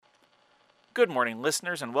Good morning,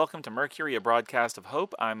 listeners, and welcome to Mercury, a broadcast of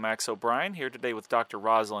hope. I'm Max O'Brien, here today with Dr.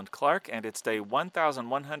 Rosalind Clark, and it's day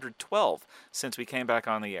 1112 since we came back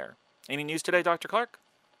on the air. Any news today, Dr. Clark?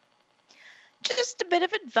 Just a bit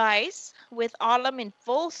of advice. With autumn in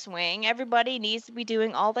full swing, everybody needs to be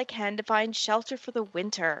doing all they can to find shelter for the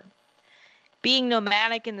winter. Being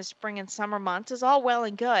nomadic in the spring and summer months is all well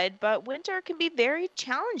and good, but winter can be very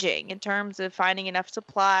challenging in terms of finding enough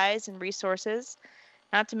supplies and resources,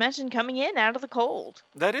 not to mention coming in out of the cold.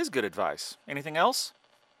 That is good advice. Anything else?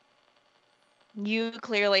 You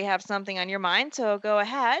clearly have something on your mind, so go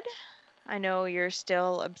ahead. I know you're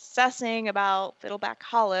still obsessing about Fiddleback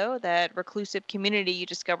Hollow, that reclusive community you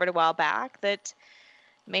discovered a while back that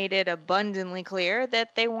made it abundantly clear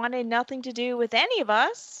that they wanted nothing to do with any of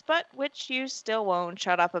us, but which you still won't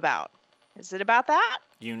shut up about. Is it about that?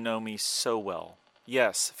 You know me so well.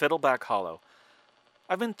 Yes, Fiddleback Hollow.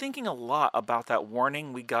 I've been thinking a lot about that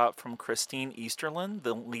warning we got from Christine Easterlin,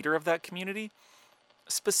 the leader of that community.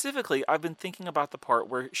 Specifically, I've been thinking about the part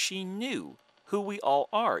where she knew who we all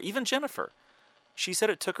are, even Jennifer. She said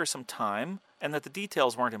it took her some time and that the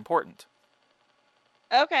details weren't important.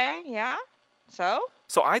 Okay, yeah. So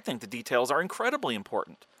I think the details are incredibly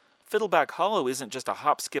important. Fiddleback Hollow isn't just a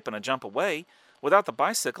hop, skip, and a jump away. Without the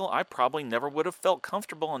bicycle, I probably never would have felt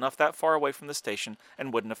comfortable enough that far away from the station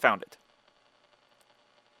and wouldn't have found it.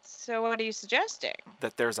 So what are you suggesting?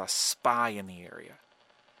 That there's a spy in the area.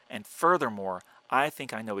 And furthermore, I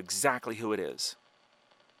think I know exactly who it is.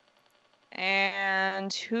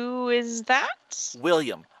 And who is that?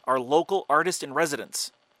 William, our local artist in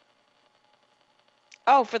residence.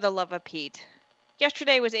 Oh, for the love of Pete.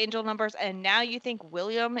 Yesterday was angel numbers, and now you think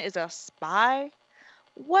William is a spy?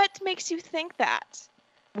 What makes you think that?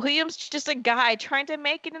 William's just a guy trying to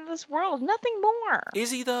make it in this world, nothing more.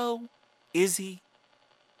 Is he, though? Is he?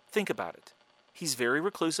 Think about it. He's very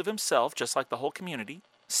reclusive himself, just like the whole community,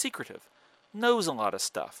 secretive, knows a lot of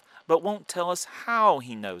stuff, but won't tell us how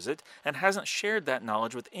he knows it, and hasn't shared that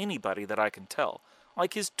knowledge with anybody that I can tell,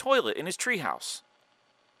 like his toilet in his treehouse.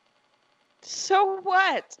 So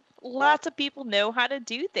what? Lots of people know how to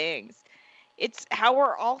do things. It's how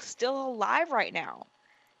we're all still alive right now.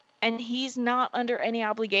 And he's not under any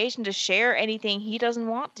obligation to share anything he doesn't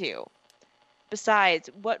want to. Besides,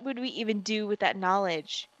 what would we even do with that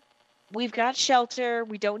knowledge? We've got shelter,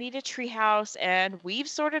 we don't need a treehouse, and we've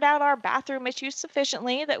sorted out our bathroom issues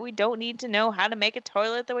sufficiently that we don't need to know how to make a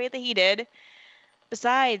toilet the way that he did.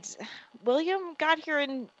 Besides, William got here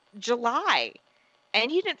in July,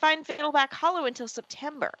 and he didn't find Fiddleback Hollow until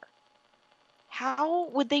September. How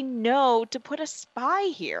would they know to put a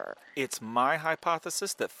spy here? It's my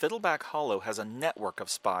hypothesis that Fiddleback Hollow has a network of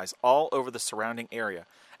spies all over the surrounding area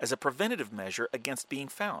as a preventative measure against being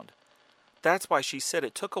found. That's why she said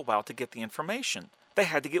it took a while to get the information. They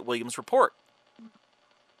had to get William's report.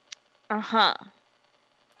 Uh-huh.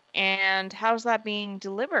 And how's that being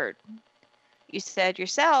delivered? You said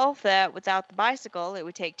yourself that without the bicycle, it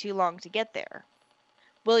would take too long to get there.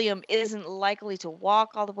 William isn't likely to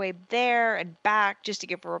walk all the way there and back just to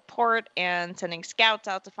give a report, and sending scouts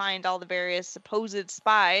out to find all the various supposed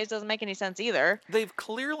spies doesn't make any sense either. They've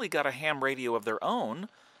clearly got a ham radio of their own.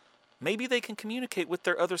 Maybe they can communicate with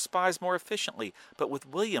their other spies more efficiently, but with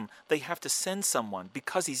William, they have to send someone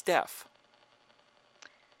because he's deaf.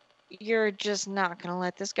 You're just not going to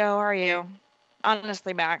let this go, are you?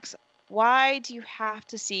 Honestly, Max, why do you have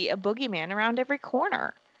to see a boogeyman around every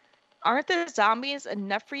corner? Aren't the zombies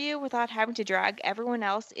enough for you without having to drag everyone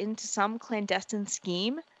else into some clandestine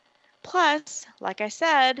scheme? Plus, like I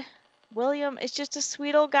said, William is just a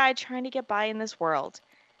sweet old guy trying to get by in this world.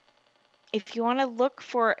 If you want to look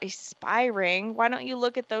for a spy ring, why don't you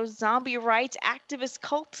look at those zombie rights activist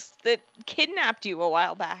cults that kidnapped you a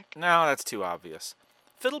while back? No, that's too obvious.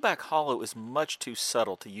 Fiddleback Hollow is much too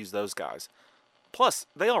subtle to use those guys. Plus,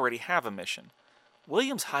 they already have a mission.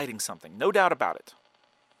 William's hiding something, no doubt about it.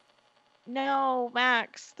 No,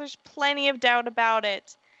 Max, there's plenty of doubt about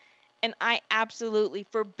it. And I absolutely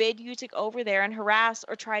forbid you to go over there and harass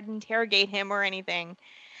or try to interrogate him or anything.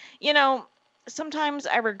 You know, sometimes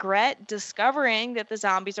I regret discovering that the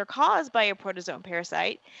zombies are caused by a protozoan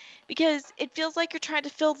parasite because it feels like you're trying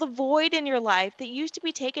to fill the void in your life that used to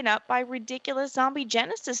be taken up by ridiculous zombie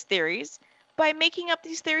genesis theories by making up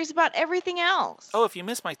these theories about everything else. Oh, if you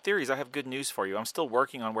miss my theories, I have good news for you. I'm still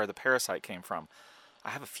working on where the parasite came from. I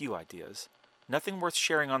have a few ideas. Nothing worth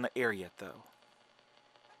sharing on the air yet, though.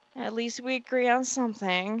 At least we agree on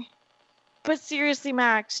something. But seriously,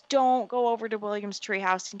 Max, don't go over to William's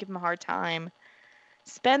treehouse and give him a hard time.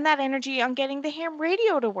 Spend that energy on getting the ham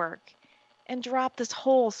radio to work. And drop this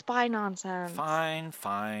whole spy nonsense.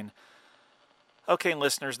 Fine. Okay,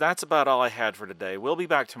 listeners, that's about all I had for today. We'll be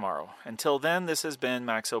back tomorrow. Until then, this has been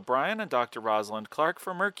Max O'Brien and Dr. Rosalind Clark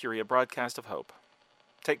for Mercury, a broadcast of hope.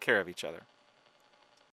 Take care of each other.